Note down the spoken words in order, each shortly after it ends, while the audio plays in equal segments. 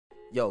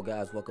Yo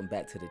guys, welcome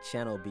back to the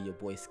channel. Be your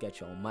boy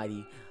Sketch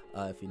Almighty.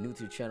 If you're new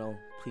to the channel,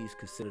 please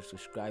consider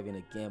subscribing.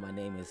 Again, my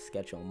name is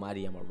Sketch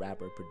Almighty. I'm a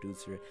rapper,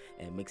 producer,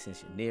 and mix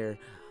engineer,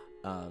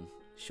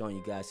 showing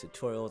you guys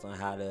tutorials on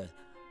how to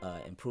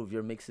improve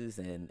your mixes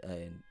and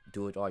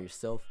do it all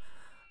yourself.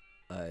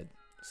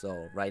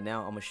 So right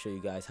now I'm gonna show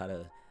you guys how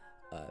to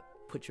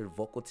put your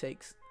vocal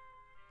takes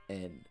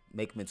and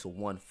make them into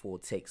one full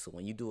take. So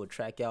when you do a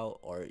track out,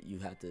 or you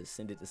have to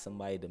send it to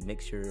somebody to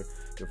mix your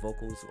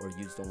vocals, or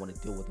you just don't want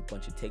to deal with a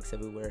bunch of takes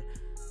everywhere,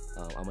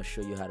 I'm gonna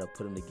show you how to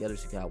put them together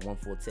so you can have one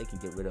full take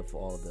and get rid of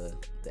all the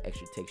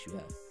extra takes you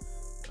have.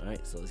 All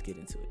right, so let's get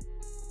into it.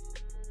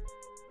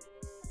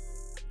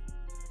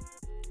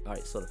 All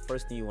right, so the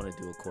first thing you want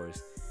to do, of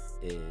course,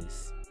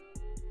 is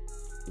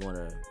you want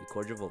to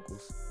record your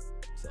vocals.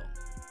 So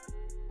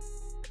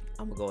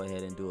I'm gonna go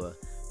ahead and do a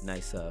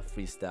nice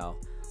freestyle.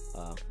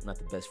 Not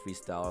the best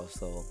freestyle,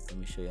 so let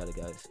me show you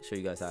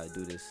guys how to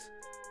do this.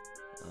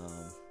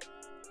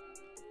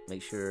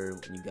 Make sure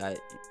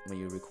when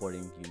you're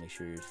recording, you make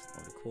sure you're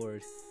on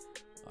record.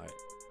 All right,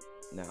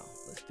 now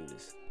let's do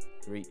this.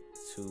 3,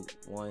 2,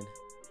 1.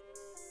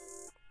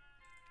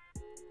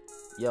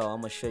 Yo,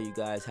 I'm gonna show you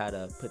guys how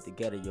to put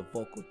together your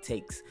vocal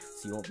takes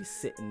so you won't be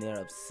sitting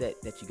there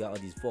upset that you got all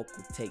these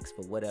vocal takes.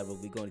 But whatever,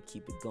 we're gonna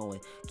keep it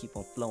going, keep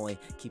on flowing,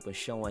 keep on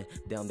showing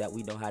them that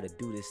we know how to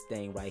do this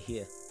thing right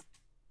here.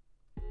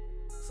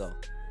 So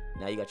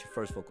now you got your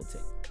first vocal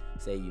take.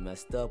 Say you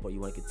messed up or you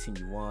want to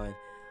continue on,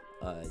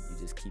 you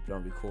just keep it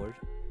on record.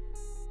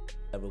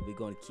 We're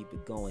going to keep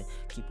it going,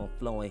 keep on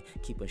flowing,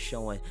 keep on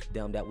showing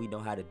them that we know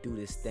how to do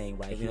this thing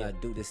right here. We know how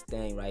to do this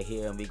thing right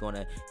here, and we're going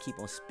to keep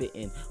on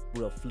spitting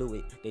real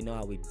fluid. They know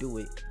how we do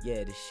it.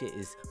 Yeah, this shit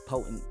is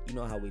potent. You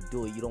know how we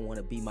do it. You don't want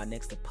to be my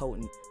next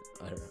opponent.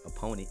 All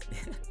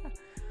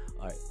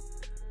right.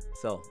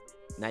 So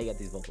now you got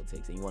these vocal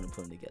takes and you want to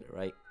put them together,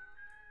 right?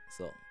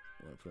 So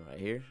you want to put them right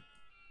here.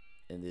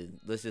 And then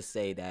let's just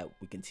say that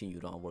we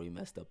continued on where we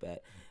messed up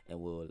at, and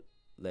we'll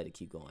let it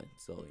keep going.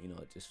 So, you know,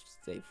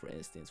 just say, for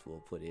instance, we'll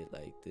put it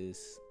like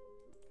this.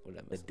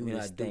 Let's do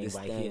this thing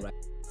right here.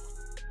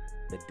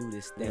 Let's do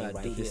this thing right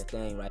here. Do this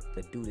thing right.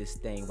 Let's do this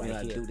thing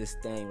right here. Do this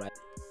thing right.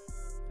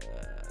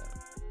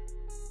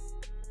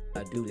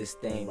 I do this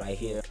thing right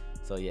here.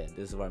 So yeah,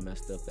 this is where I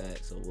messed up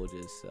at. So we'll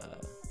just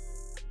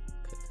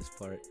cut this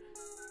part.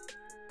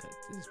 Cut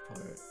this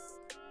part.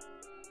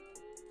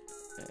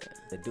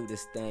 To do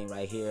this thing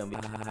right here, and we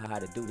how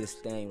to do this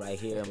thing right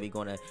here, and we're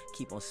gonna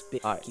keep on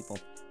spit. All right, keep on.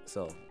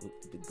 So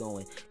we're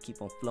going,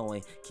 keep on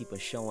flowing, keep on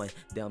showing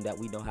them that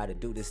we know how to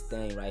do this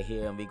thing right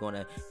here, and we're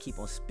gonna keep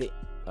on spit.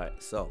 All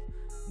right, so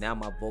now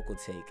my vocal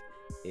take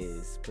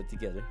is put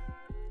together.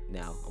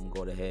 Now I'm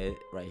gonna go ahead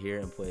right here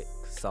and put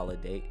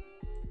consolidate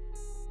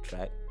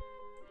track,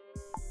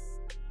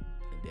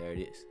 and there it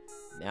is.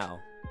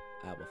 Now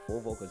I have a full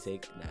vocal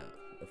take. Now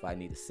if I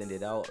need to send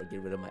it out or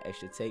get rid of my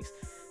extra takes,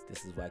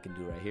 this is what I can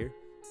do right here.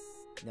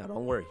 Now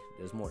don't worry,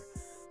 there's more.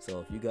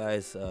 So if you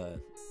guys are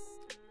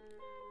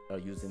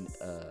using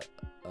a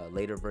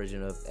later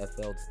version of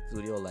FL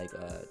Studio, like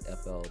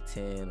FL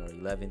 10 or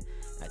 11,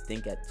 I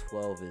think at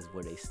 12 is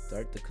where they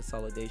start the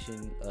consolidation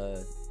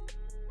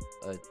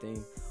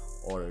thing,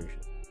 or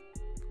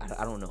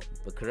I don't know,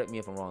 but correct me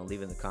if I'm wrong, leave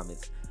it in the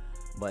comments.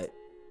 But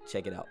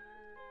check it out.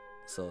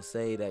 So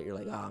say that you're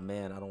like, oh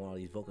man, I don't want all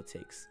these vocal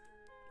takes.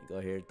 You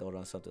go here, throw it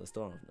on something. Let's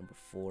throw it on number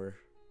 4.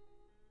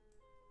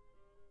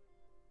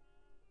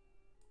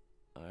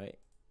 All right,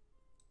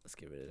 let's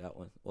get rid of that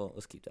one. Well,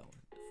 let's keep that one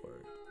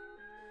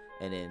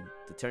and then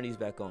to turn these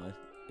back on,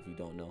 if you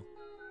don't know,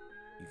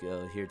 you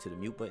go here to the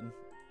mute button,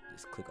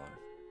 just click on them.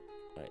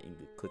 All right, you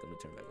can click them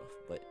to turn back off.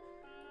 But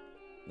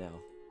now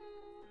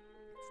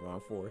for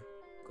round 4,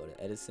 go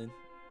to Edison.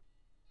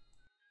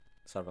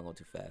 Sorry if I'm going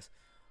too fast,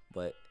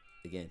 but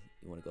again,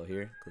 you want to go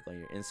here, click on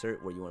your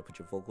insert where you want to put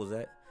your vocals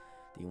at.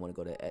 Then you want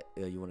to go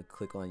to you want to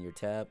click on your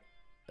tab,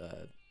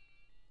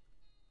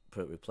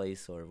 put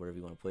replace or whatever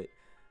you want to put,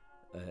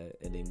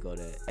 and then go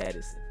to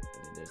Edison,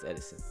 and then there's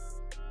Edison.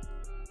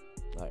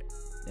 All right,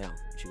 now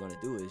what you're gonna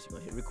do is you're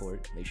gonna hit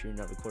record. Make sure you're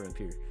not recording up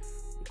here.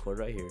 Record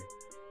right here,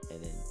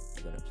 and then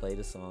you're gonna play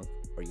the song,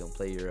 or you're gonna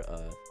play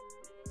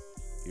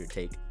your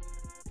take.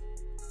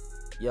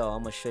 Yo,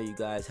 I'm gonna show you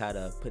guys how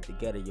to put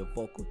together your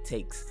vocal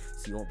takes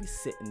so you won't be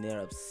sitting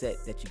there upset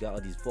that you got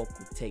all these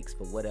vocal takes.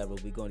 But whatever,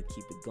 we're gonna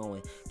keep it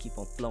going, keep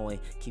on flowing,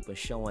 keep on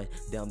showing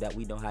them that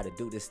we know how to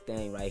do this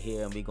thing right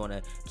here, and we're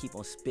gonna keep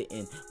on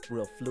spitting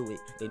real fluid.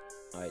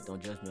 All right,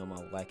 don't judge me on my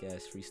whack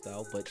ass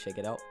freestyle, but check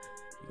it out.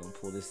 You're gonna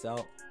pull this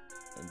out,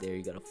 and there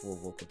you got a full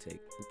vocal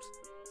take.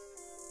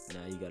 Oops.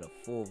 Now you got a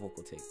full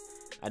vocal take.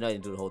 I know I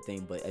didn't do the whole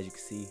thing, but as you can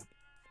see,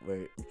 where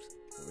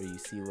you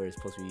see where it's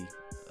supposed to be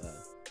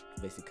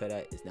basically cut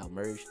at, is now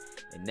merged,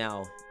 and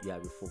now you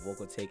have your full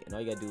vocal take. And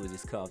all you gotta do is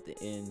just cut off the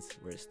ends,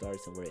 where it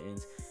starts and where it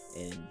ends,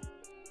 and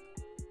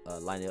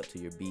line it up to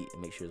your beat,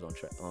 and make sure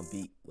it's on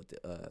beat with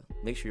the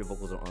make sure your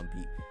vocals are on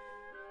beat.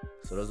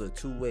 So those are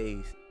 2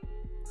 ways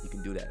you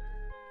can do that.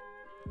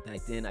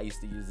 Back then, I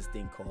used to use this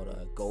thing called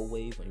Gold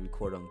Wave and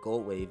record on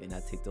Gold Wave, and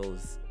I take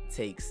those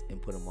takes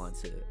and put them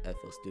onto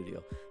FL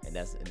Studio, and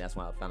that's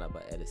why I found out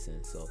about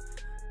Edison. So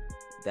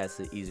that's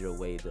an easier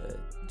way to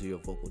do your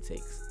vocal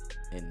takes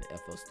in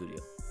FL Studio.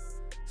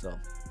 So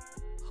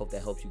hope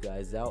that helps you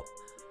guys out.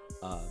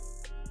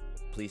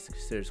 Please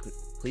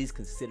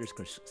consider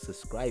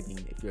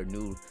subscribing if you're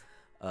new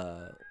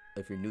to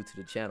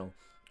the channel.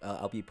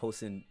 I'll be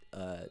posting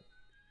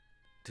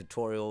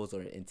tutorials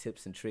and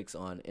tips and tricks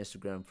on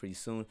Instagram pretty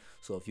soon.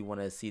 So if you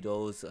want to see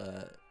those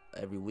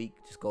every week,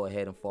 just go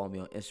ahead and follow me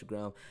on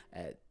Instagram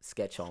at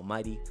Sketch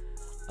Almighty.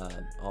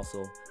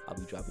 Also, I'll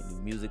be dropping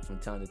new music from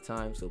time to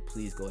time, so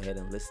please go ahead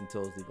and listen to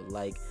those. Leave a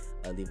like,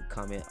 leave a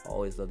comment. I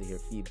always love to hear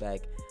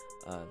feedback.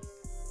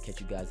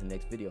 Catch you guys in the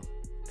next video.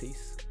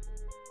 Peace.